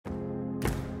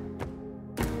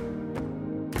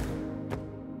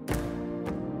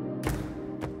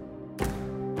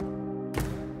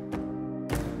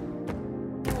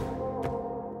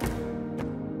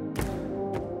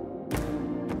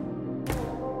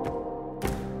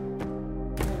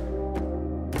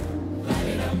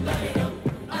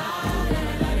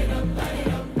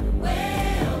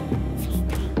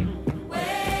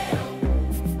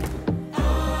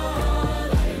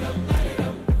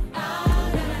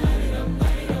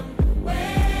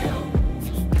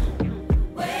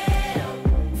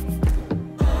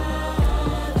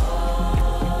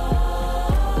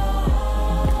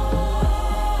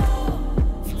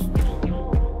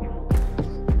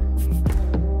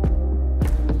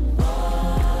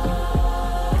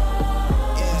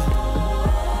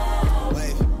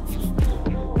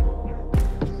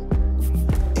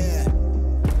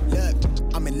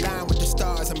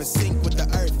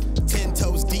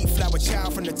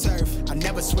turf. I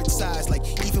never switch sides, like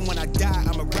even when I die,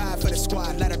 I'ma ride for the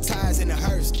squad. Let her ties in the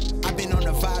hearse. I've been on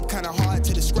the vibe, kinda hard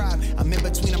to describe. I'm in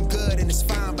between, I'm good and it's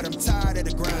fine, but I'm tired of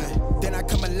the grind. Then I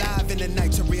come alive in the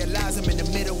night to realize I'm in the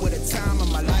middle of the time of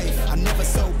my life. I'm never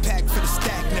so packed for the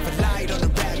stack, never lied on the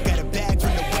rap. Got a bag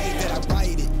from the way that I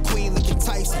write it. Queen looking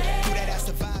Tyson, do that I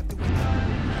survived.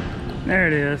 There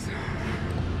it is.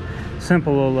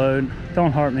 Simple little load.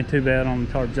 Don't hurt me too bad on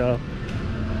the tarp job.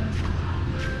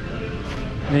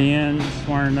 The ends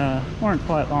weren't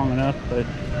quite long enough, but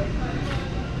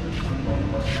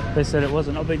they said it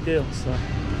wasn't no big deal, so.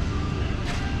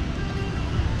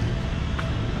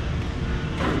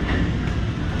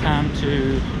 Time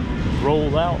to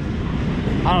roll out.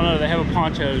 I don't know, they have a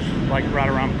ponchos like right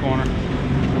around the corner.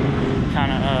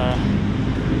 Kinda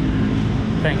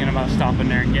thinking about stopping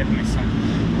there and getting me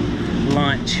some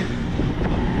lunch.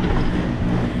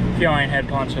 If y'all ain't had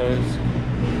ponchos,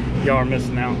 y'all are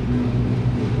missing out.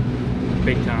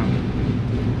 Big time.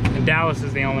 And Dallas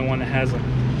is the only one that has them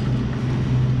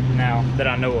now that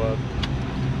I know of.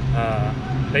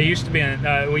 They used to be in,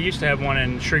 we used to have one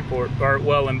in Shreveport, or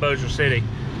well, in Bossier City,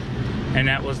 and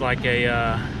that was like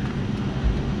a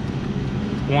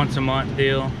once a month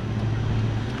deal.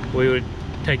 We would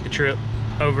take the trip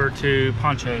over to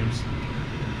Ponchos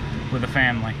with the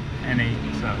family and eat.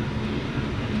 So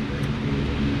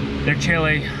their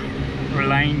chili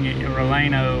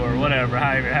Relano or whatever,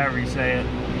 however you say it,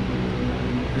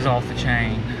 is off the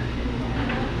chain.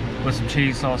 With some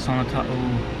cheese sauce on the top. Ooh,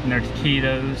 and their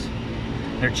taquitos,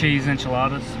 their cheese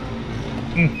enchiladas.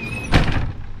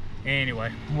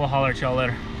 Anyway, we'll holler at y'all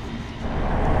later.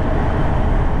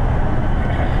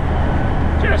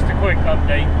 Just a quick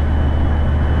update.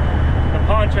 The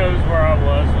Ponchos where I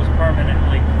was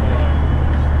permanently closed.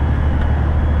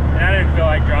 And I didn't feel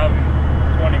like driving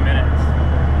 20 minutes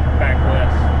back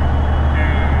west to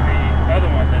the other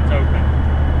one that's open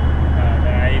that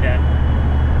I ate at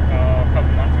a couple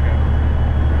months ago.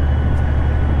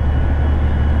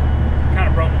 Kind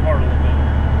of broke my heart a little bit.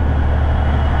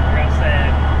 Got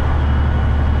sad.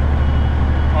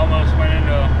 Almost went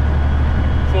into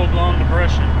full-blown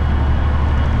depression.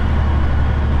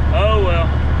 Oh well,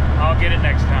 I'll get it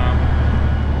next time.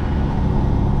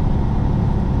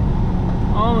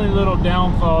 Only little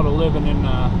downfall to living in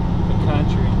the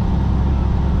country.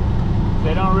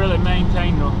 They don't really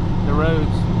maintain the roads.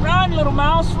 Run, little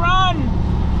mouse, run!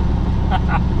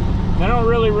 They don't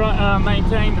really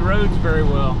maintain the roads very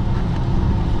well.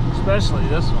 Especially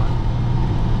this one.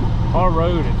 Our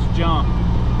road, it's junk.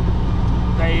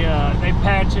 They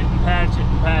patch it and patch it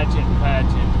and patch it and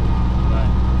patch it. But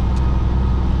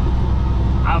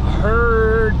I've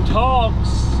heard talks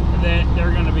that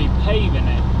they're going to be paving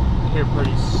it here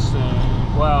pretty soon.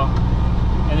 Well,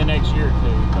 in the next year or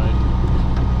two, but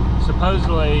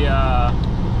supposedly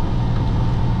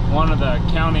one of the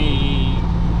county,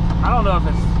 I don't know if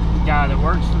it's the guy that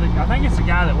works for the, I think it's the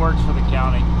guy that works for the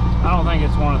county. I don't think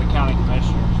it's one of the county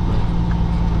commissioners, but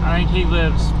I think he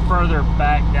lives further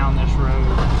back down this road.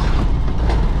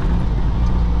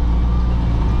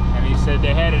 And he said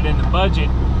they had it in the budget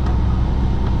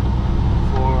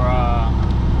for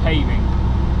paving.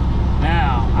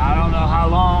 Now, I don't know how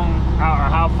long or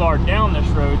how far down this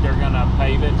road they're gonna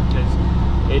pave it, because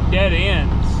it dead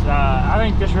ends. I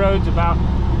think this road's about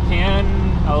 10,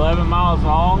 11 miles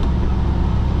long,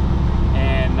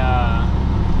 and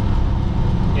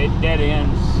it dead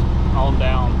ends on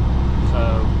down.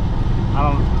 So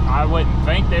I wouldn't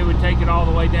think they would take it all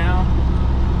the way down,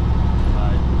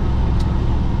 but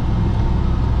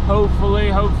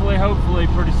hopefully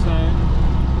pretty soon.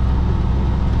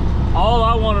 All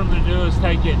I want them to do is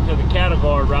take it to the cattle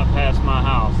guard right past my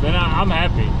house. Then I'm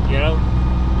happy, you know?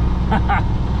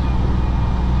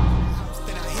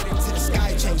 Then I hit it to the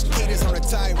sky, change haters on a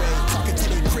tirade. Talking to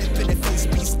their grip in the face,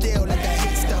 be still, let that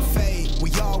hate stuff fade.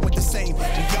 We all want the same, we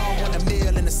all want a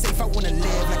meal in the safe. I want to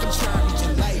live like I'm trying to reach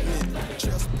enlightenment.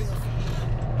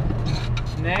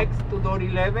 Next to door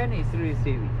 11 is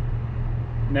receiving.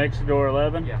 Next to door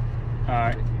 11? Yeah.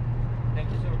 Alright. Thank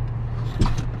you, sir.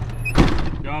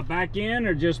 Y'all back in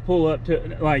or just pull up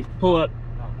to, like, pull up?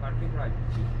 No, parking right.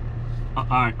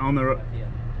 Alright, on the road. Yeah.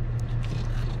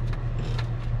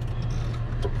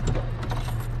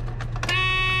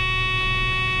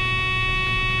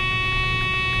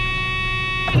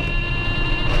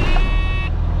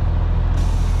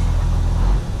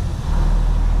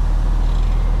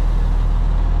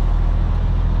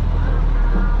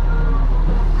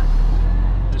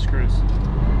 This Chris.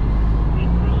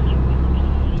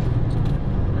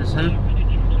 This who?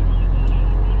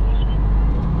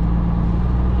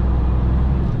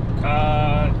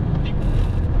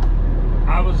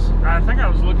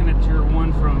 looking at your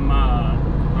one from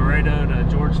Laredo to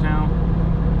Georgetown.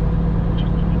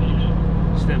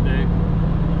 StepDeck.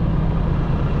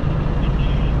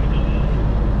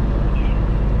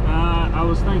 I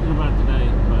was thinking about today,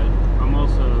 but I'm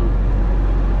also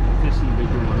fixing to be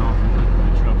going off and putting my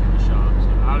truck in the shop. So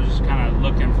I was just kind of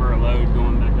looking for a load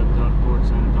going back up towards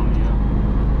San Antonio.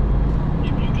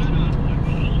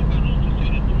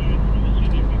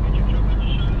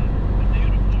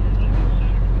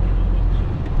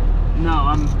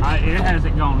 No, it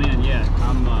hasn't gone in yet.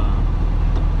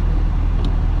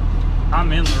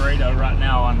 I'm in Laredo right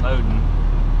now unloading,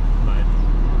 but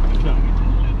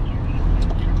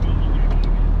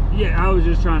yeah, I was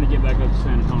just trying to get back up to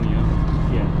San Antonio.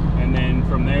 Yeah, and then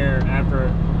from there,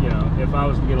 after, you know, if I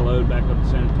was to get a load back up to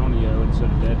San Antonio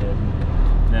instead of deadheading,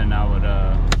 then I would,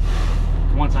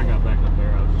 once I got back up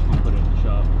there, I was just gonna put it in the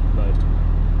shop. But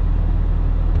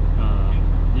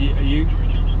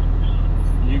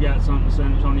you got something in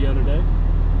San Antonio today?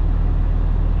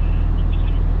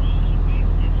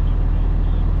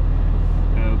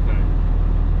 Okay.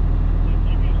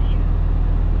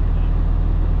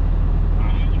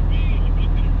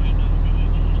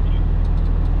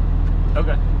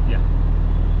 Okay, yeah.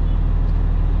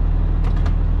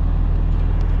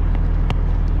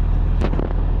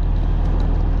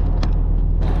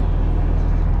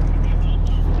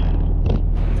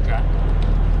 Okay.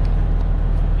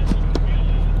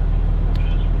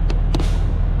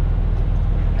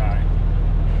 Alright.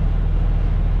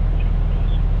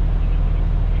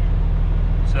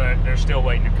 So they're still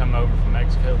waiting to come over from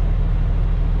Mexico?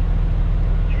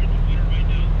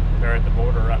 They're at the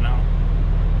border right now?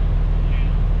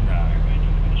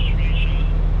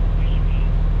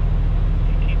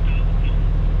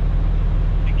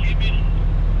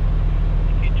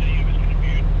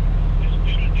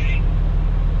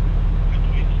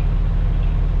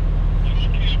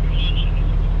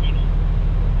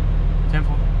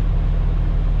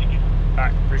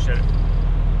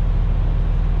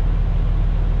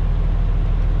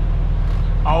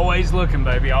 Always looking,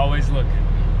 baby, always looking.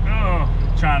 Oh,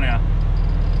 trying to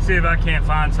see if I can't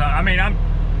find something. I mean,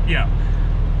 you know,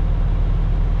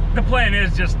 the plan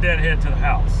is just deadhead to the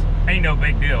house. Ain't no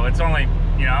big deal. It's only,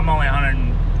 you know, I'm only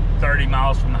 130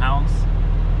 miles from the house.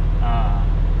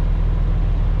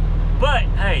 But,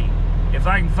 hey, if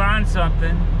I can find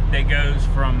something that goes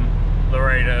from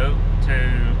Laredo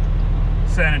to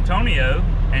San Antonio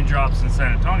and drops in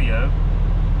San Antonio,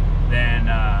 then,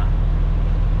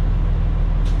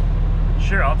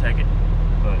 sure, I'll take it.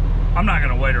 But I'm not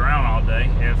gonna wait around all day.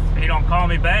 If he don't call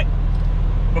me back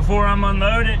before I'm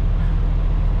unloaded,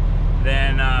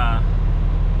 then I'm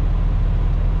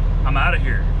out of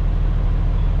here.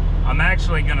 I'm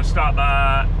actually gonna stop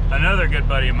by another good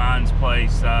buddy of mine's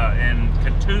place in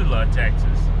Cotulla,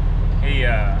 Texas.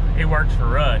 He works for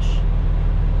Rush,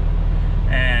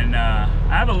 and I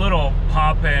have a little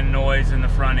pop-in noise in the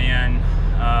front end.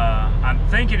 I'm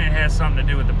thinking it has something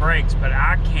to do with the brakes, but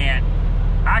I can't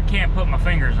put my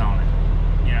fingers on it.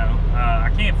 You know, I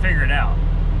can't figure it out.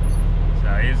 So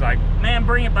he's like, man,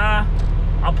 bring it by.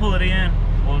 I'll pull it in.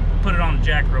 We'll put it on the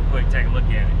jack real quick, take a look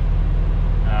at it.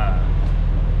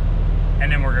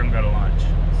 And then we're gonna go to lunch.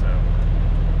 So,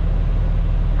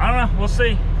 I don't know, we'll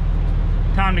see.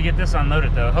 Time to get this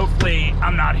unloaded though. Hopefully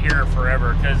I'm not here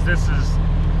forever, because this is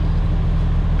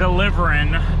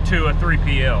delivering to a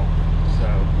 3PL, so.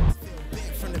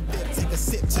 Take a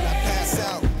sip till I pass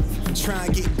out. Try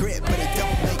and get grit, but it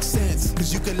don't make sense,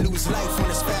 cause you can lose life on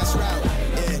this fast route.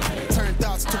 Yeah, turn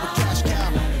thoughts to a cash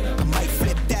cow. I might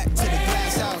flip that to the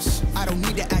glass house. I don't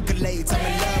need the accolades, I'm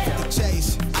in love with the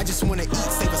chase. I just wanna eat,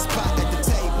 save a spot at the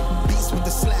table. Beast with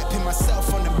the slap, pin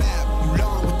myself on the map. You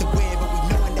long with the wind, but we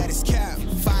knowing that it's cap.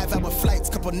 5-hour flights,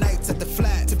 couple nights at the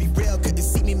flat. To be real, couldn't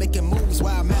see me making moves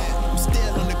while I'm at. I'm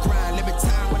still on the grind, limit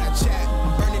time when I chat.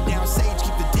 I'm burning down sage,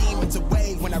 keep the demons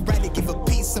away. When I write it, give a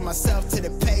piece of myself to the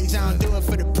page. I don't do it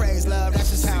for the praise, love, that's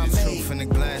just how I'm made. Truth in the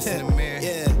glass in the mirror.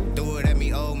 Yeah. Do it at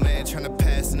me, old man, trying to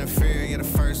pass in the fear. You're the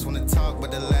first one to talk,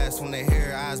 but the last one to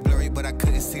hear. Eyes blurry, but I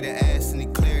couldn't see the ass, and he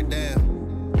cleared down.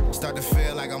 Start to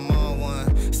feel like I'm on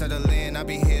one. Settle in, I'll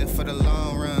be here for the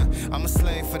long run. I'm a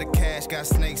slave for the cash, got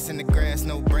snakes in the grass,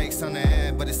 no brakes on the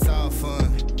ad, but it's all fun.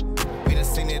 We done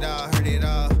seen it all, heard it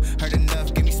all. Heard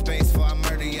enough, give me space before I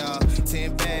murder y'all.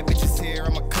 10 bad bitches here,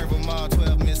 I'ma curve them all.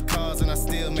 12 missed calls, and I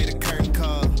still made a curtain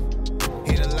call.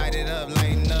 Here to light it up,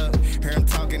 lighten up. Hear him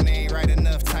talking, they ain't right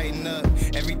enough, tighten up.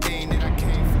 Everything that I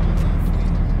came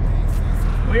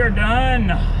for. We are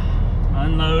done.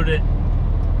 Unloaded.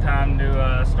 Time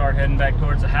to start heading back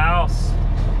towards the house.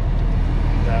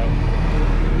 So,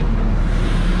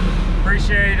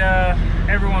 appreciate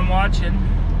everyone watching.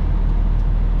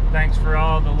 Thanks for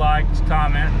all the likes,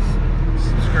 comments,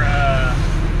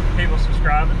 people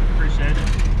subscribing. Appreciate it.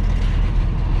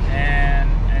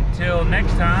 And until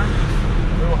next time,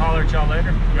 we will holler at y'all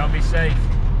later. Y'all be safe.